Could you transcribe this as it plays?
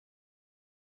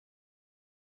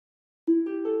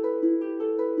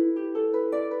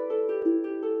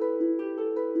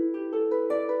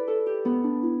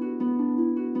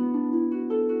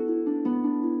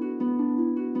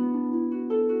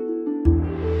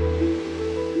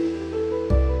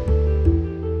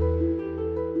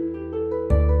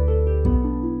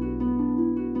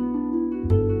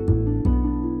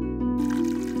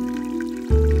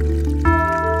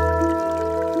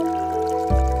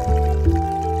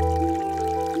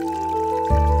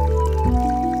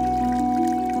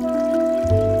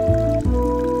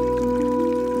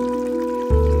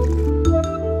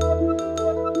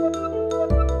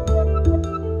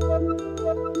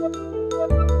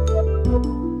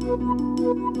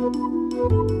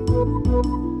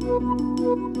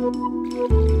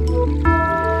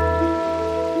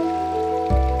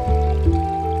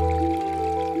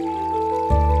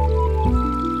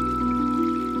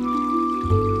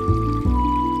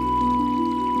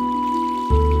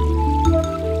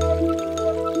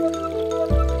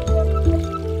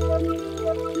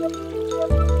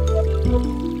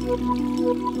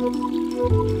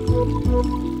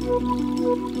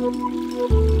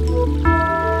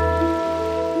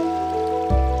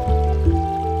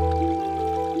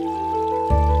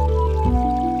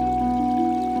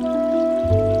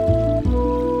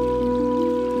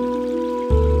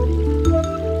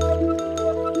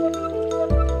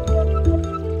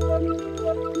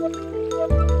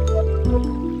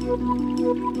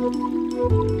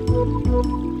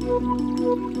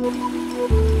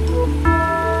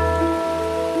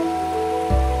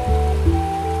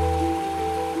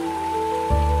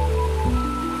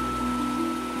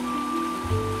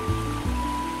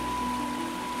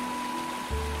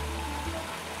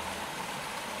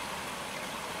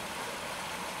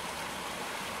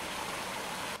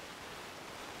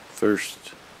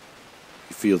First,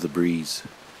 you feel the breeze,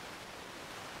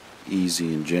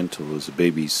 easy and gentle as a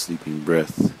baby's sleeping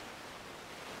breath.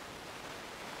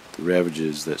 The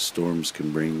ravages that storms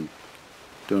can bring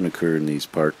don't occur in these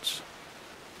parts.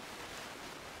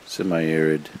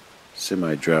 Semi-arid,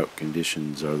 semi-drought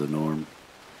conditions are the norm.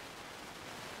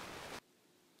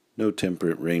 No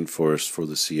temperate rainforest for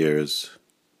the Sierras.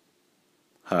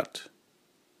 Hot,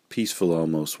 peaceful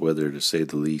almost weather to say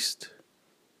the least,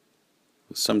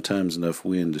 with sometimes enough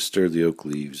wind to stir the oak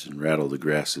leaves and rattle the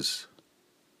grasses.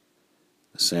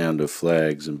 The sound of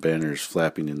flags and banners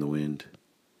flapping in the wind.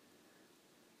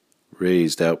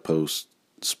 Raised outposts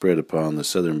spread upon the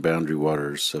southern boundary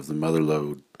waters of the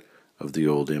motherlode of the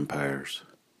old empires.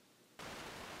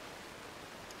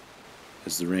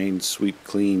 As the rains sweep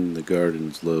clean the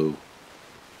gardens low,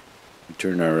 we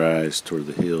turn our eyes toward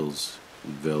the hills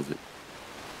in velvet.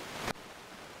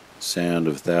 The sound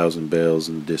of 1,000 bells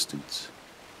in the distance.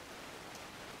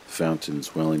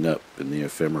 Fountains welling up in the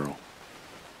ephemeral.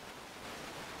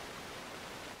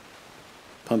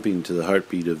 Pumping to the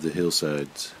heartbeat of the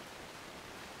hillsides.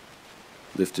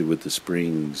 Lifted with the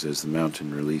springs as the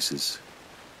mountain releases.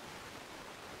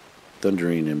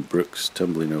 Thundering in brooks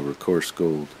tumbling over coarse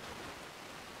gold.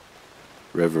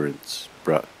 Reverence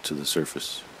brought to the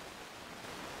surface.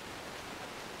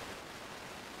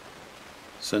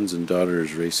 Sons and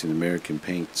daughters racing American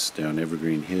paints down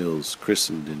evergreen hills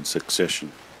christened in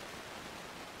succession.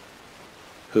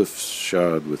 Hoofs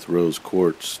shod with rose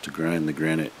quartz to grind the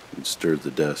granite and stir the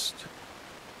dust.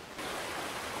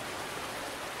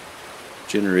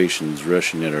 Generations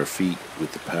rushing at our feet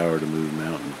with the power to move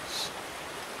mountains,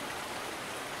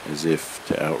 as if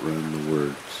to outrun the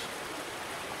words.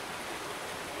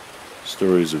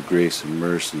 Stories of grace and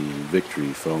mercy and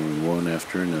victory following one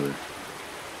after another,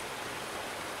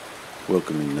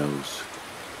 welcoming those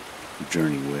who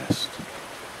journey west.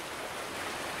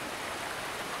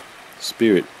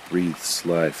 Spirit breathes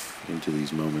life into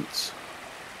these moments,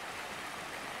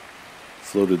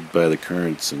 floated by the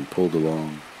currents and pulled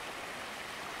along,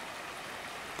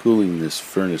 cooling this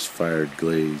furnace-fired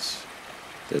glaze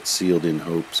that sealed in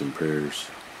hopes and prayers,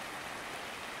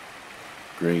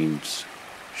 grains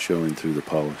showing through the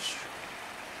polish.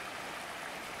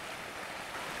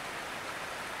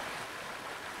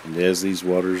 And as these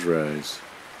waters rise,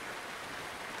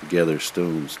 they gather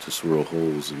stones to swirl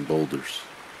holes in boulders.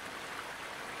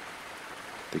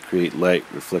 They create light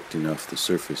reflecting off the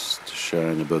surface to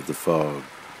shine above the fog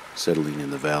settling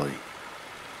in the valley.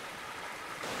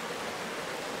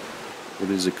 What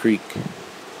is a creek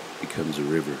becomes a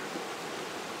river,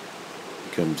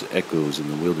 becomes echoes in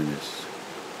the wilderness,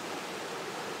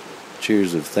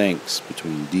 cheers of thanks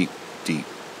between deep, deep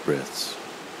breaths,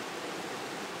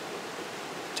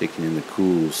 taking in the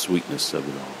cool sweetness of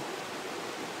it all.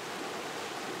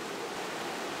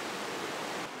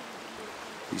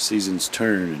 These seasons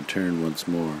turn and turn once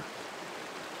more,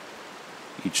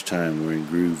 each time wearing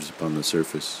grooves upon the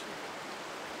surface,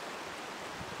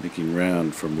 making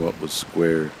round from what was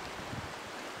square,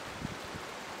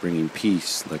 bringing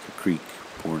peace like a creek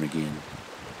born again.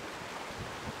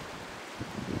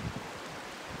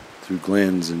 Through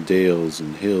glens and dales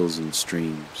and hills and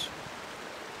streams,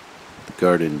 the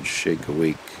gardens shake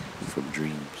awake from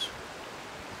dreams,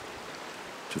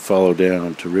 to follow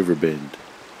down to Riverbend,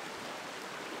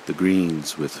 the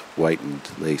greens with whitened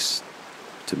lace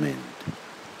to mend.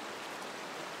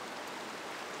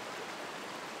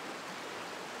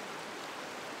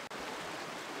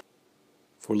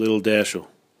 For little Dashiell,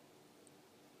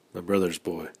 my brother's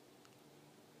boy.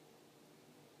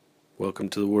 Welcome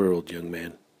to the world, young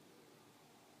man.